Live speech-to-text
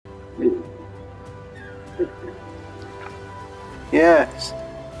Yes.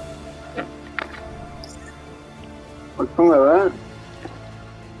 What's wrong with that?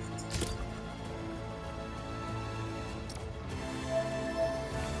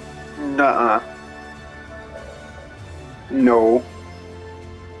 Nuh-uh. No.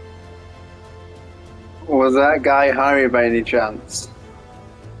 Was that guy Harry by any chance?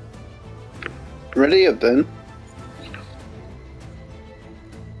 Ready up then?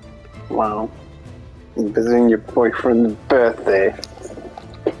 Wow. Visiting your boyfriend's birthday.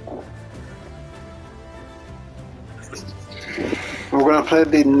 We're gonna play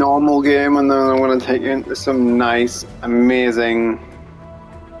the normal game and then I'm gonna take you into some nice, amazing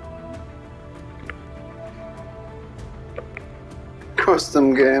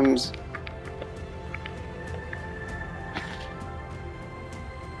custom games.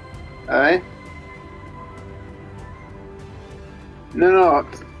 Aye? No,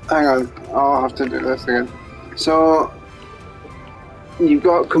 hang on. I'll have to do this again. So, you've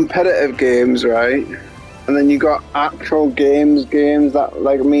got competitive games, right? And then you got actual games that,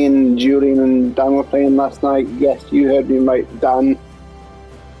 like me and Julian and Dan were playing last night. Yes, you heard me right. Dan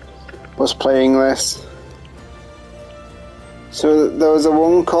was playing this. So there was a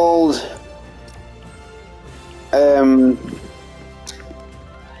one called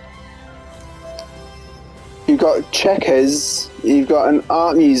you've got checkers, you've got an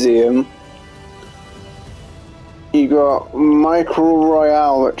art museum, you got Micro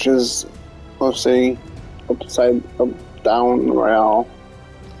Royale, which is obviously upside up down Royale,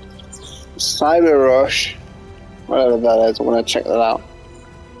 Cyber Rush, whatever that is. I'm gonna check that out.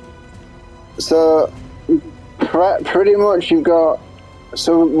 So pretty much you've got.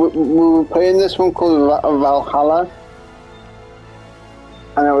 So we were playing this one called Valhalla,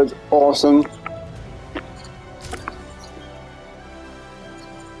 and it was awesome.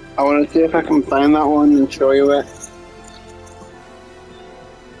 I want to see if I can find that one and show you it.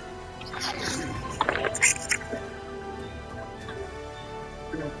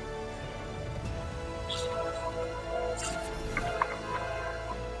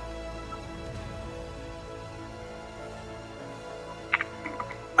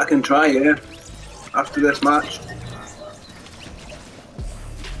 I can try, yeah, after this match.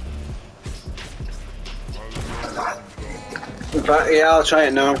 In fact, yeah, I'll try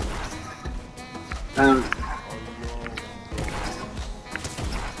it now.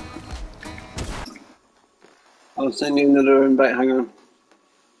 I'll send you another invite, hang on.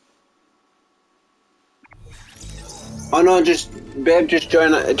 Oh no, babe, just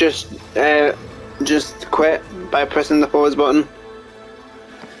join it, just quit by pressing the pause button.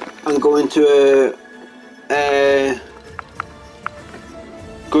 I'm going to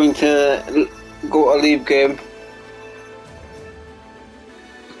go to leave game.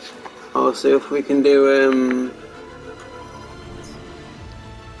 I'll see if we can do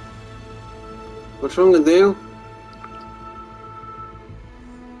what's wrong with you?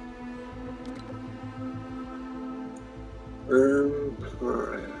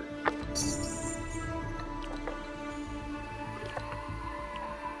 Alright.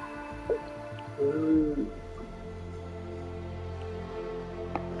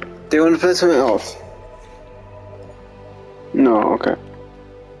 Do you want to play something else? No, okay.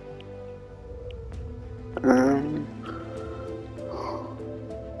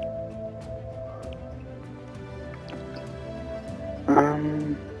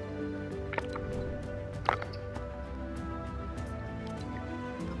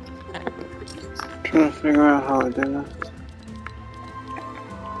 Trying to figure out how to do that.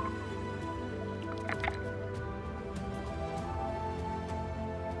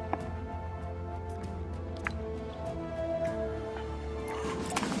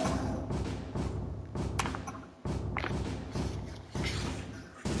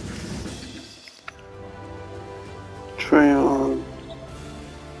 Trail.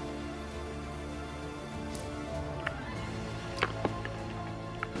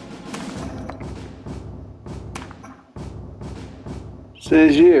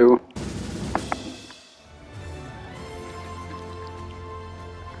 Says you.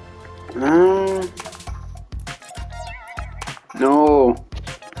 No.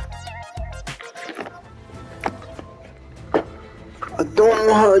 I don't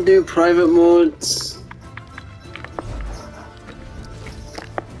know how to do private modes.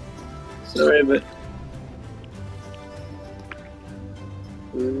 Sorry, but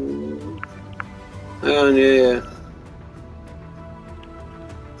hang on, yeah.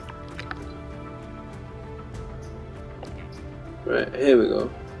 Right, here we go.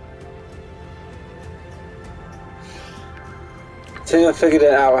 think I figured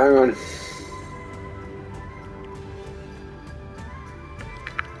it out, hang on.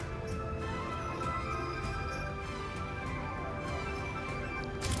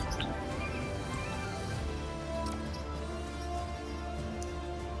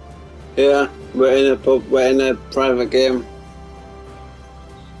 Yeah, we're in a private game.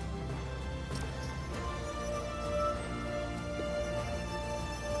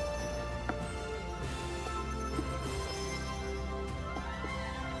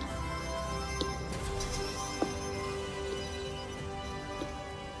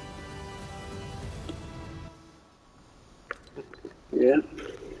 Yeah.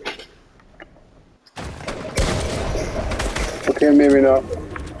 Okay, maybe not.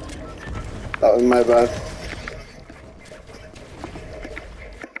 That was my bad.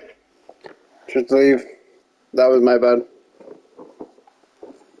 Just leave. That was my bad.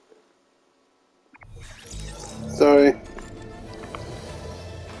 Sorry.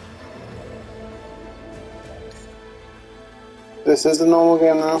 This is a normal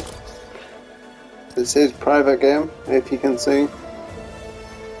game now. This is private game, if you can see.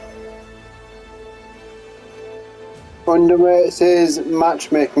 Under where it says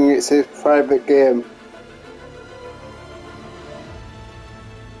matchmaking, it says private game.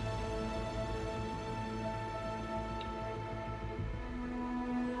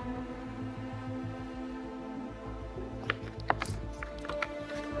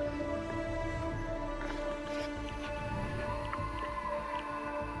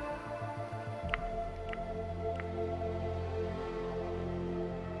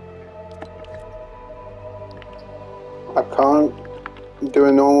 I can't do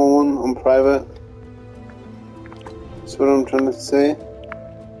a normal one on private. That's what I'm trying to say.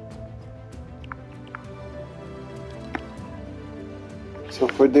 So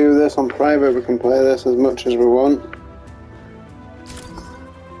if we do this on private, we can play this as much as we want.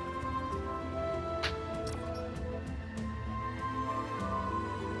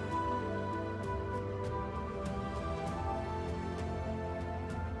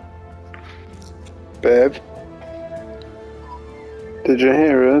 Babe, did you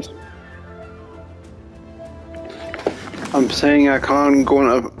hear us? I'm saying I can't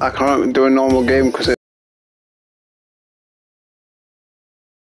do a normal game because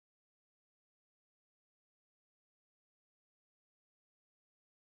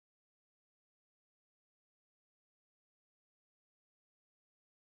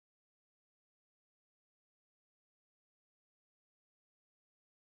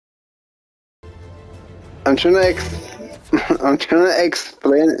I'm trying to I'm trying to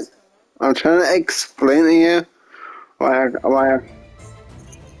explain it. I'm trying to explain to you why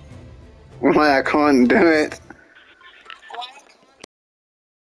I can't do it.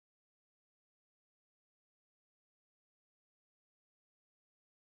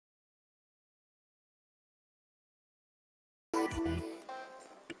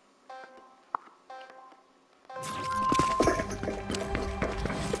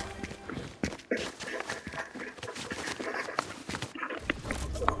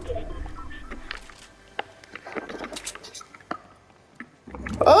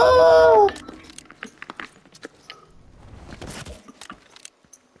 Oh!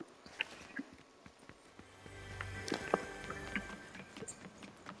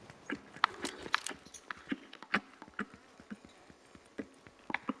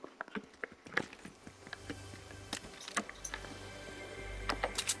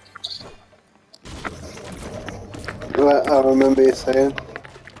 I remember you saying.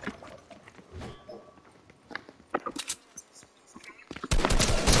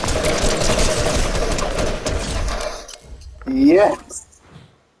 Yes!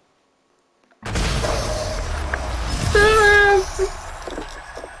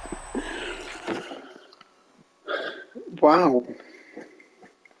 Wow.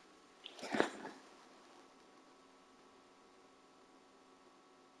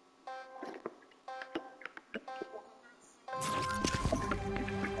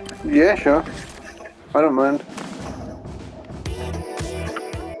 Yeah, sure. I don't mind.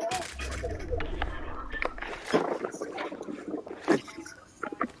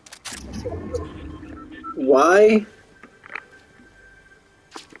 Why?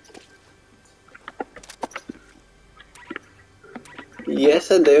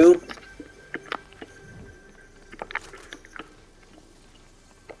 Yes, I do.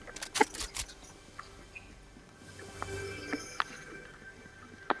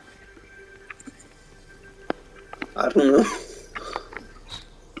 I don't know.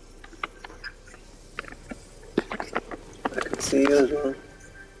 I can see you as well.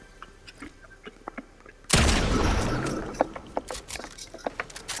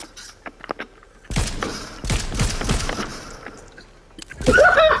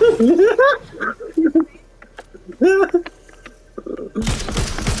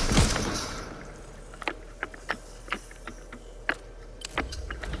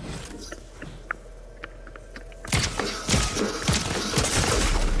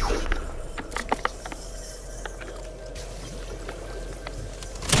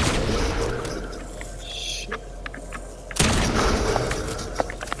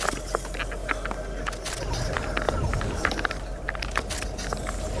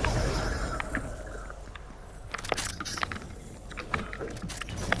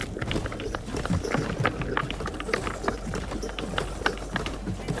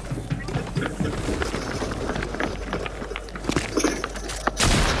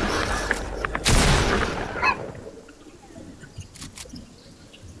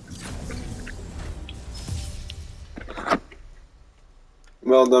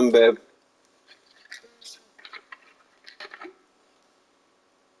 Well done, babe.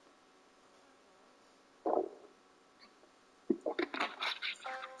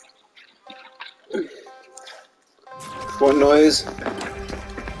 What noise?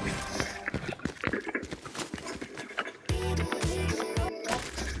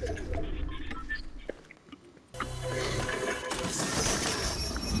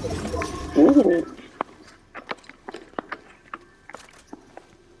 Ooh.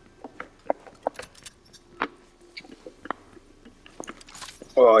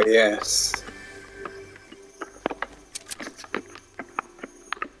 Oh, yes.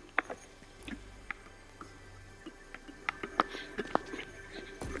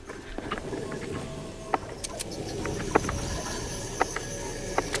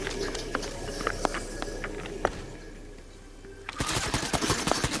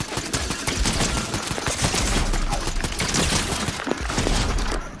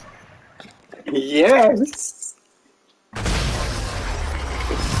 Yes!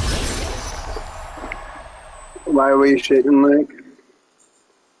 Why were you shaking like?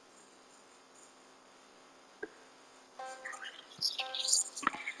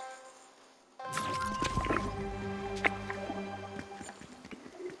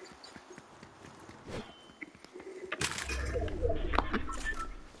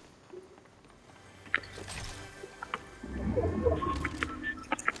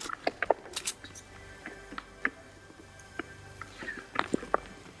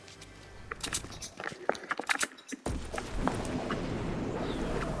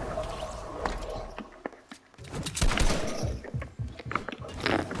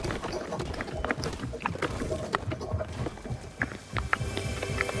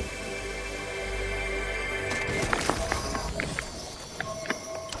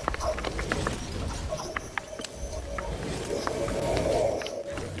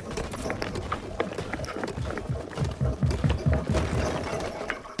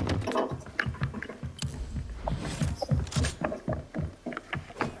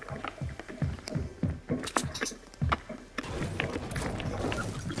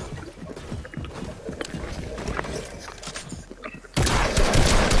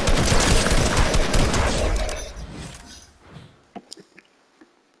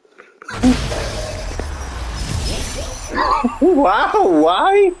 Wow,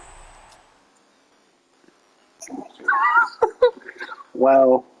 why?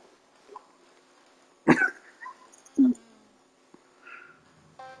 Well,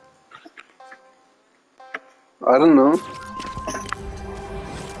 I don't know.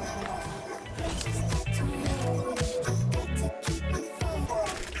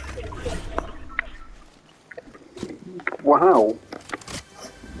 Wow.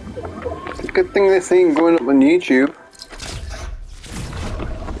 Good thing this ain't going up on YouTube.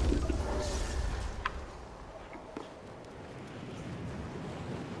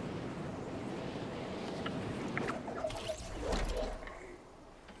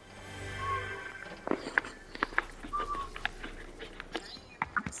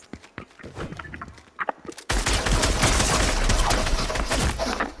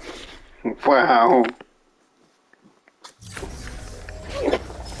 Wow.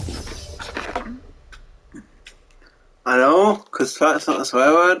 I know, because that's not a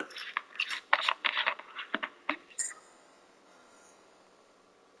swear word.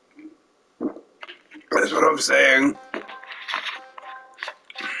 That's what I'm saying.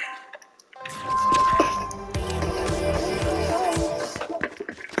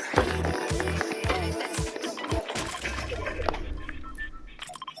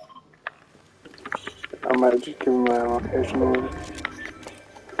 I might just give him my location away.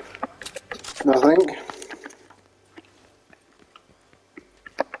 Nothing.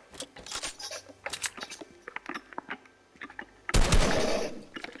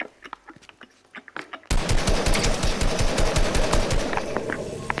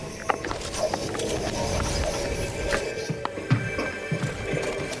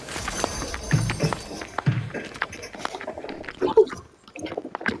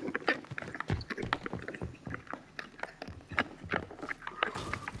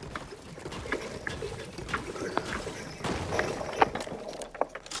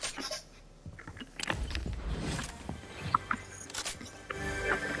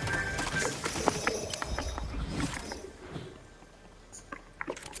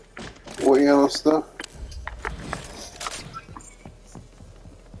 yellow stuff.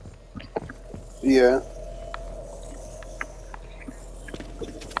 Yeah.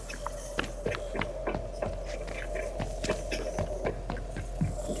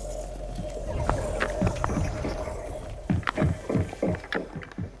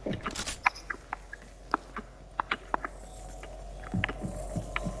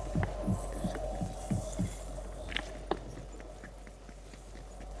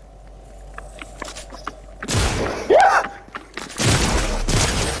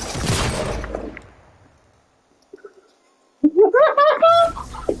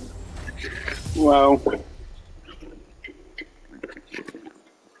 Wow.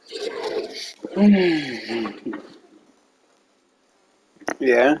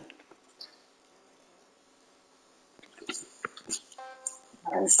 Yeah.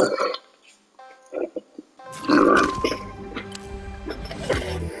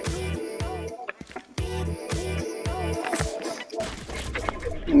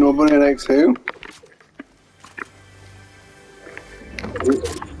 Nobody likes who?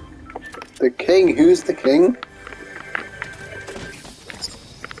 The king. Who's the king?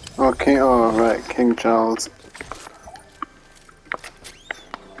 Oh, King. Oh, right. King Charles.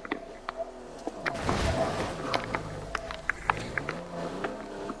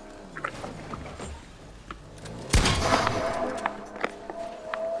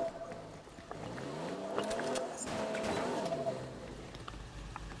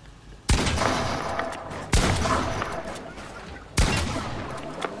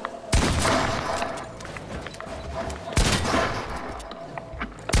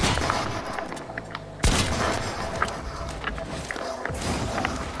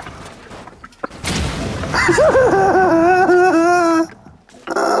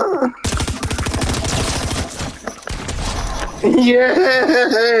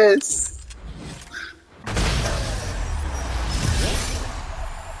 Yes!